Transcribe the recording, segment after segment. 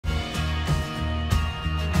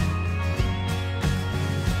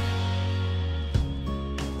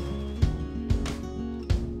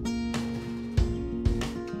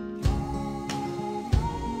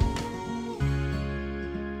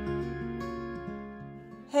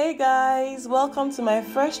Hey guys, welcome to my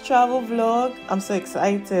first travel vlog. I'm so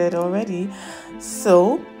excited already.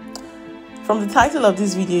 So, from the title of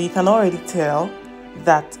this video, you can already tell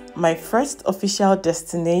that my first official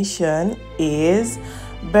destination is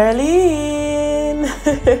Berlin.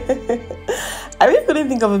 I really couldn't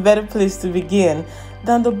think of a better place to begin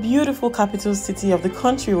than the beautiful capital city of the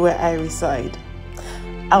country where I reside.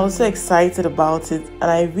 I was so excited about it,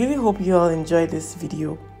 and I really hope you all enjoy this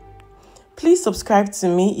video. Please subscribe to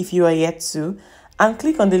me if you are yet to, and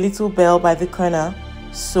click on the little bell by the corner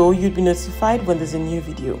so you'll be notified when there's a new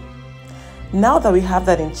video. Now that we have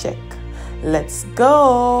that in check, let's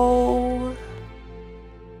go!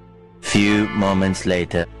 Few moments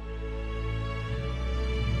later.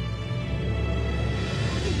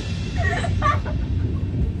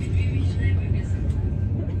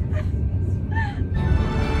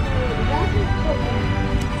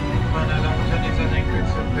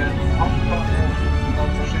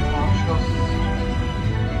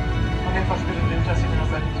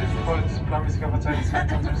 Planmäßiger Verzeichnis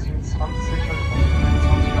 2027 und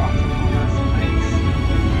 21 Uhr 18 Uhr ist 1.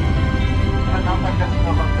 Mein Nachtrag lässt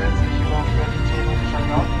nach Abwärts über Berlin-Zoologischer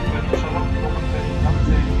Garten, Berlin-Charlottenburg und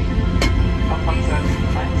Berlin-Amsel. Abfahrtzeit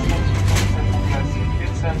 21:15 Uhr und Gleis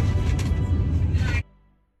 14.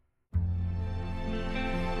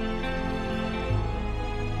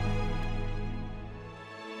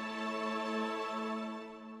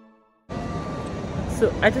 So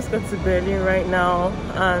I just got to Berlin right now,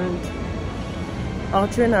 and our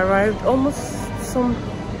train arrived almost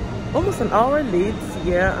an hour late.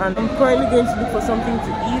 Yeah, and I'm currently going to look for something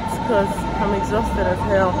to eat because I'm exhausted as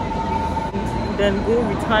hell. Then go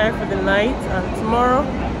retire for the night, and tomorrow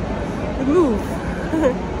we move.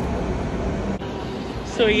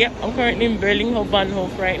 So yeah, I'm currently in Berlin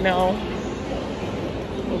Hauptbahnhof right now,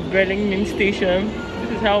 or Berlin main station.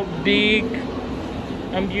 This is how big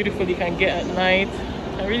and beautiful you can get at night.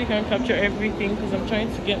 I really can't capture everything because I'm trying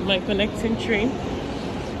to get my connecting train.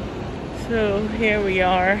 So here we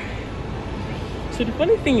are. So the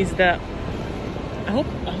funny thing is that I hope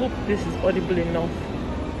this is audible enough.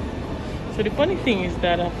 So the funny thing is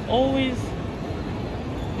that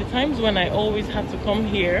the times when I always had to come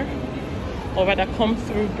here, or rather come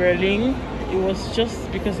through Berlin, it was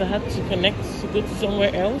just because I had to connect to go to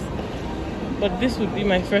somewhere else. But this would be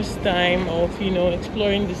my first time of,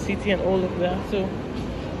 exploring the city and all of that. So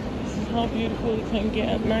this is how beautiful it can get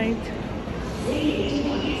at night.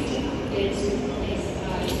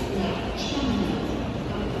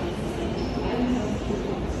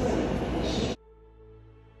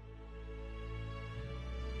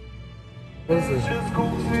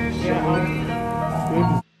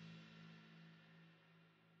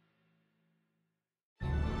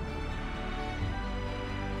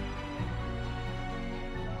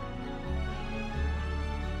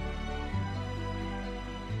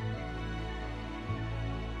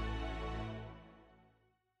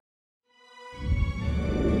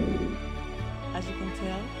 As you can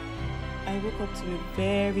tell, I woke up to a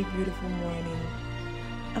very beautiful morning,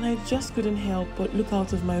 and I just couldn't help but look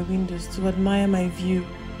out of my windows to admire my view.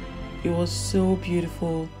 It was so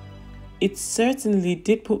beautiful. It certainly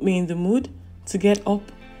did put me in the mood to get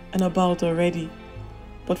up and about already.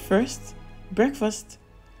 But first, breakfast,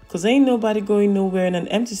 cause ain't nobody going nowhere in an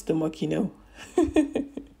empty stomach, No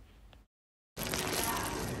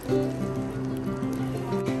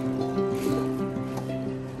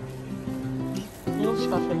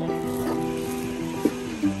stuffing it.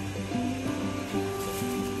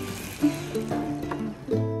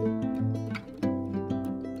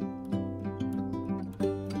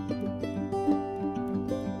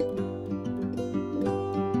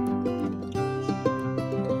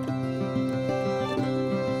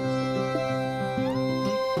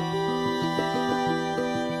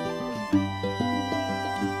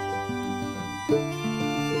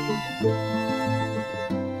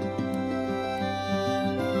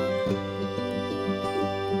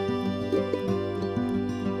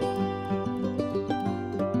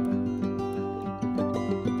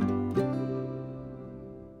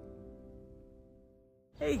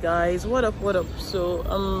 Hey guys, what up? So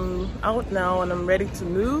I'm out now and I'm ready to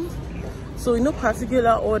move. So in no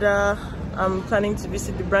particular order, I'm planning to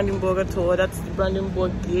visit the Brandenburger Tor. That's the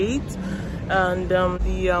Brandenburg Gate, and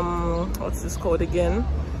what's this called again,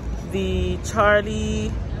 the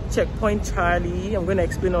Checkpoint Charlie. I'm going to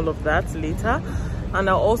explain all of that later. And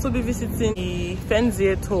I'll also be visiting the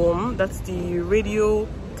Fernsehturm. That's the radio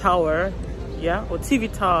tower, yeah, or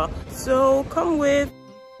TV tower. So come with.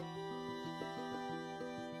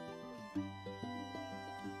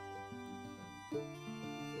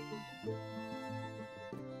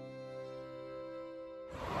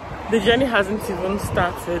 The journey hasn't even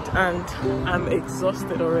started and I'm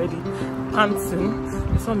exhausted already, panting.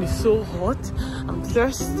 The sun is so hot, I'm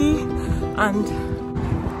thirsty, and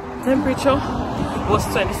temperature was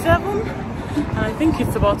 27 and I think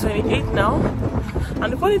it's about 28 now.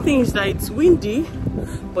 And the funny thing is that it's windy,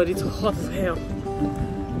 but it's hot as hell.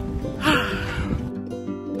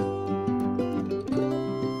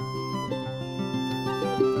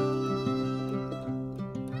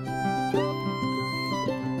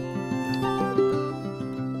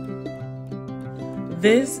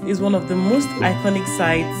 This is one of the most iconic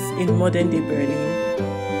sites in modern-day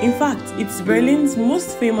Berlin. In fact, it's Berlin's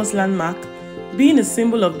most famous landmark, being a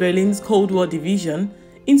symbol of Berlin's Cold War division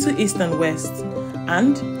into East and West.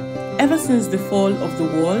 And ever since the fall of the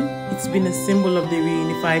wall, it's been a symbol of the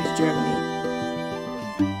reunified Germany.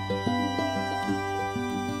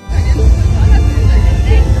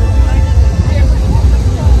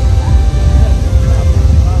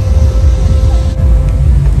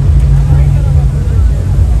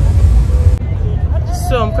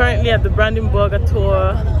 So I'm currently at the Brandenburger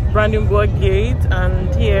Tor, Brandenburg Gate,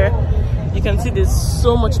 and here you can see there's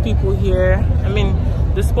so much people here. I mean,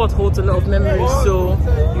 the spot holds a lot of memories, so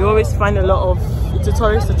you always find a lot of, it's a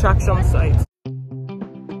tourist attraction site.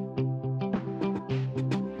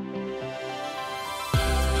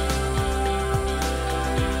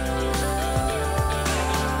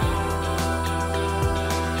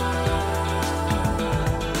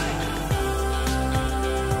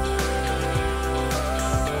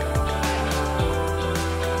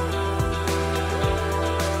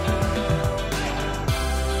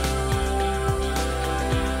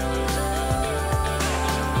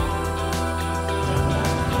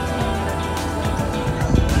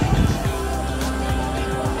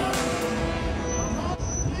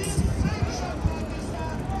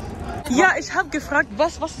 Ja, ich habe gefragt,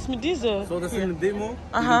 was ist mit dieser? So, das ist eine Demo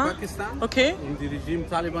in Pakistan. Okay. Und die Regime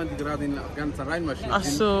Taliban, die gerade in Afghanistan reinmarschiert Ach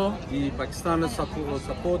so. sind, die Pakistaner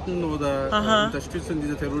supporten oder unterstützen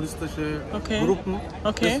diese terroristischen Gruppen.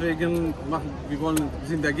 Okay. Deswegen wir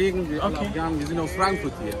sind dagegen, wir alle Afghanen, wir sind aus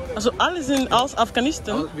Frankfurt hier. Also alle sind aus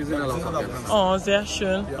Afghanistan? Wir sind alle aus Afghanistan. Oh, sehr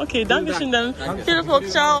schön. Okay, danke schön dann. Viel Erfolg,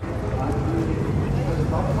 ciao.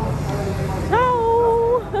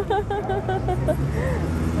 Ciao.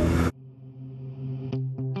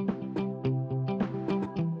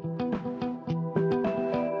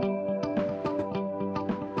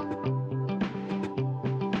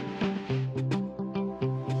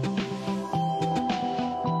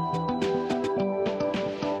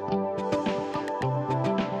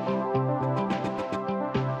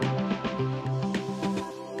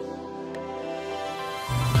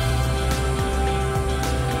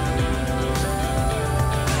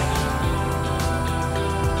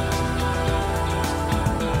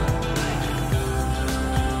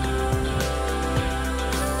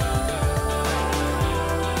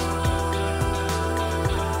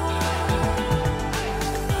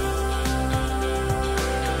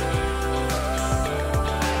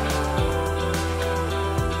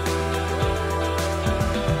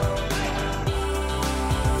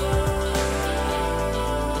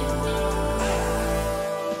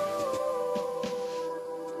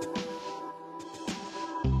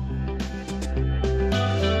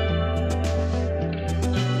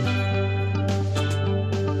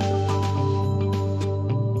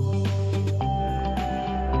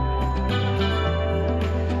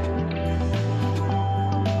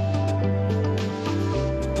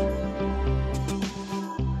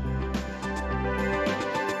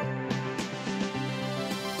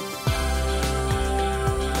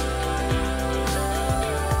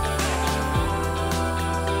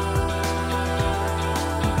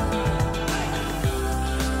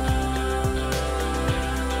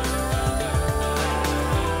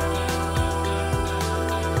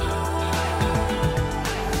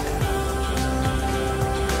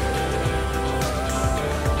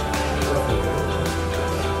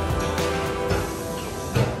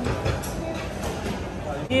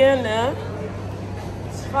 Hier, ne?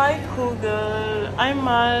 2 Kugeln.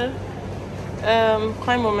 Einmal,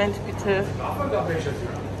 kleinen Moment bitte.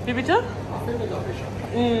 Wie bitte?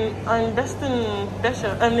 Einen besten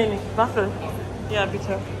Becher. Nee, nicht Waffel. Ja,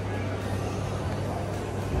 bitte.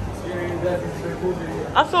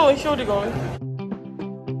 Ach so, Entschuldigung.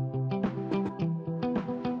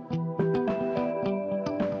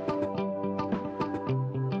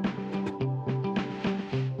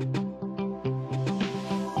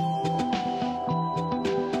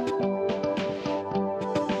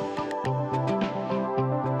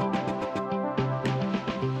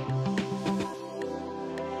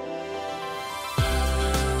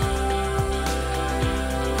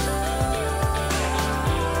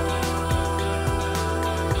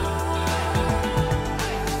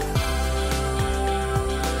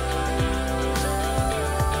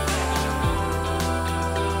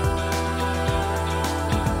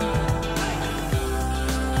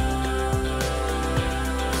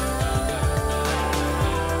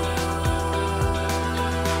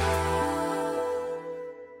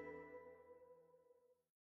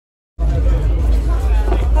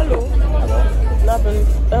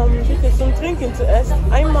 Abend. Bitte zum Trinken zuerst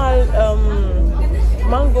einmal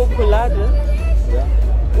Mango Colade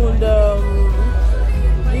und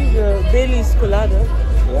diese Baileys Colade.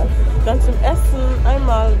 Dann zum Essen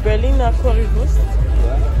einmal Berliner Currywurst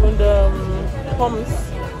und Pommes.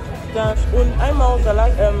 Und einmal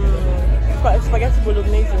Salat, Spaghetti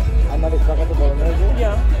Bolognese. Einmal die Spaghetti Bolognese?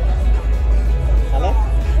 Ja. Alle?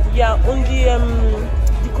 Ja, und die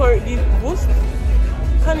Wurst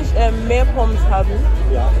kann ich mehr Pommes haben.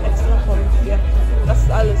 Ja. Extra Pommes, ja. Das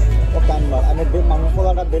ist alles. Okay, einmal. Eine Mango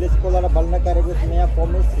Colada, Baileys Colada, Berliner Currywurst, mehr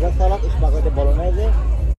Pommes, Salat, Spaghetti Bolognese.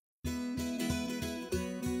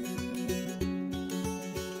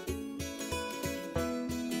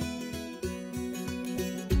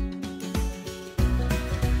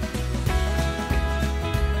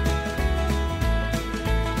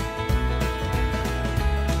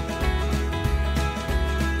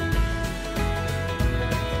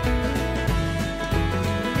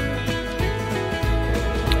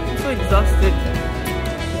 Exhausted.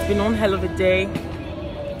 It's been one hell of a day.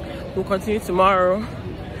 We'll continue tomorrow.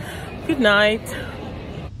 Good night.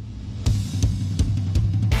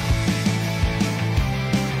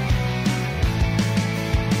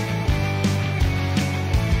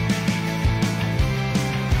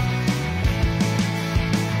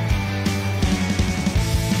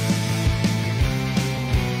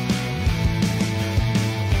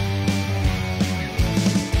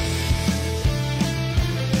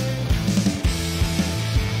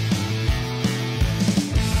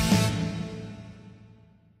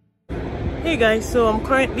 Hey guys, so I'm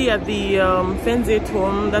currently at the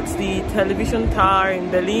Fernsehturm, that's the television tower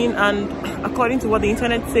in Berlin, and according to what the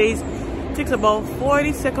internet says, it takes about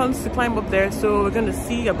 40 seconds to climb up there, so we're going to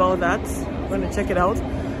see about that. We're going to check it out,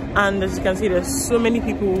 and as you can see, there's so many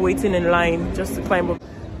people waiting in line just to climb up.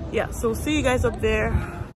 Yeah, so see you guys up there.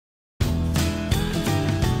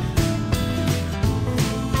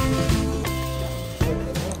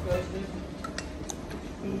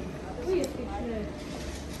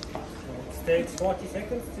 Takes 40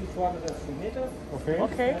 seconds to 403 meters.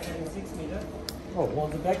 Okay. 6 meters. Oh. On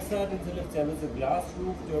the back side in the lift there is a glass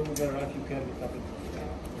roof. During the ride you can pick up it.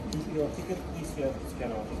 Keep your ticket, please you have to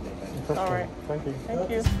scan out of the back. All right. Thank you. Thank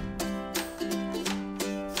you.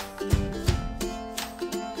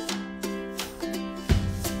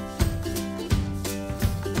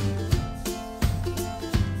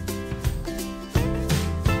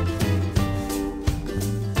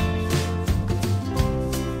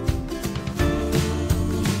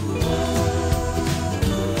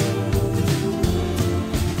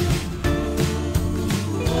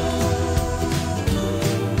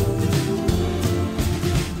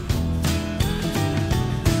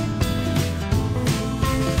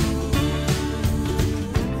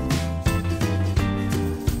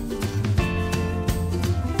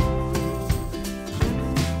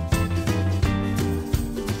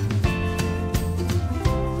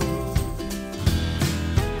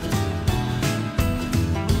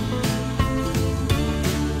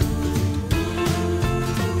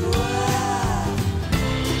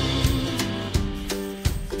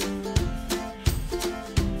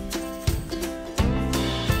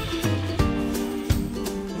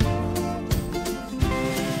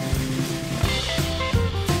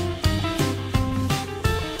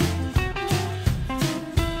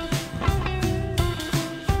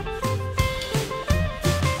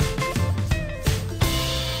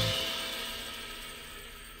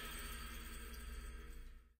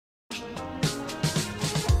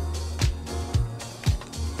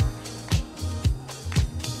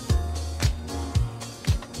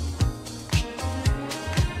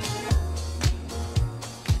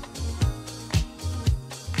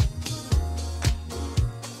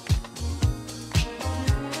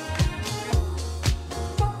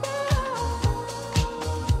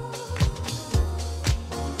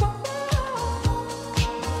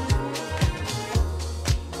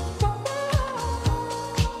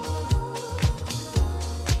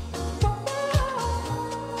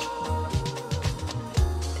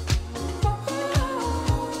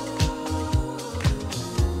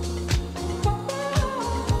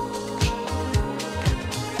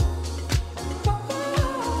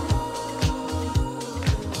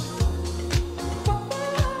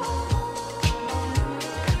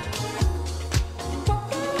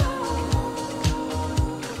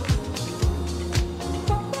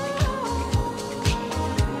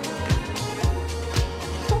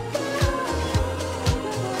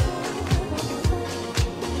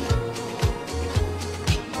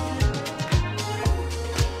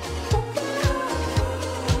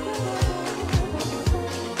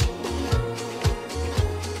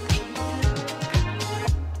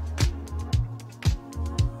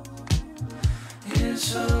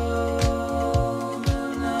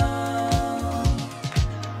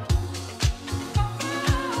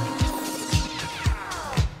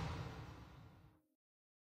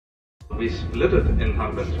 be split in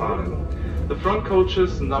Hamm-Westfalen. The front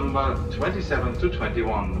coaches number 27 to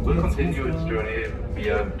 21 will continue its journey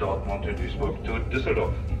via Dortmund to Duisburg to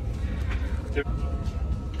Düsseldorf.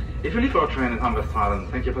 If you leave our train in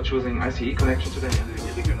Hamm-Westfalen, thank you for choosing ICE Connection today and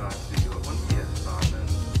the Regionalzüge und wir starten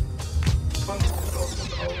von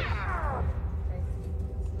Dortmund aus.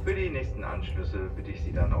 Für die nächsten Anschlüsse bitte ich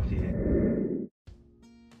Sie dann auf die